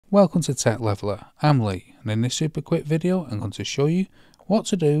Welcome to Tech Leveler, I'm Lee, and in this super quick video I'm going to show you what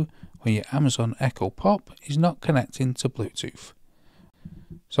to do when your Amazon Echo Pop is not connecting to Bluetooth.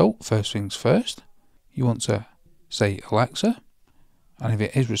 So first things first, you want to say Alexa, and if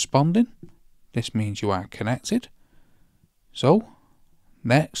it is responding, this means you are connected. So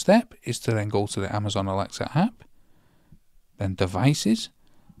next step is to then go to the Amazon Alexa app, then devices,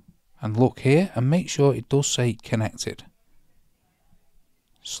 and look here and make sure it does say connected.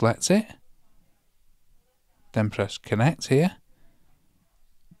 Select it, then press connect here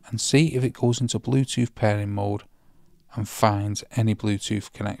and see if it goes into Bluetooth pairing mode and finds any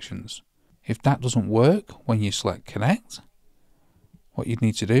Bluetooth connections. If that doesn't work when you select connect, what you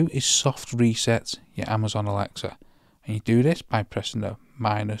need to do is soft reset your Amazon Alexa, and you do this by pressing the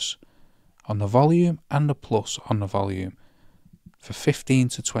minus on the volume and the plus on the volume for 15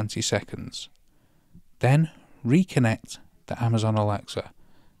 to 20 seconds. Then reconnect the Amazon Alexa.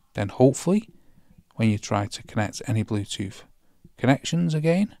 Then hopefully when you try to connect any Bluetooth connections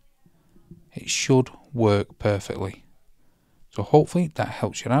again, it should work perfectly. So hopefully that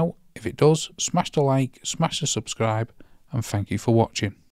helps you out. If it does, smash the like, smash the subscribe, and thank you for watching.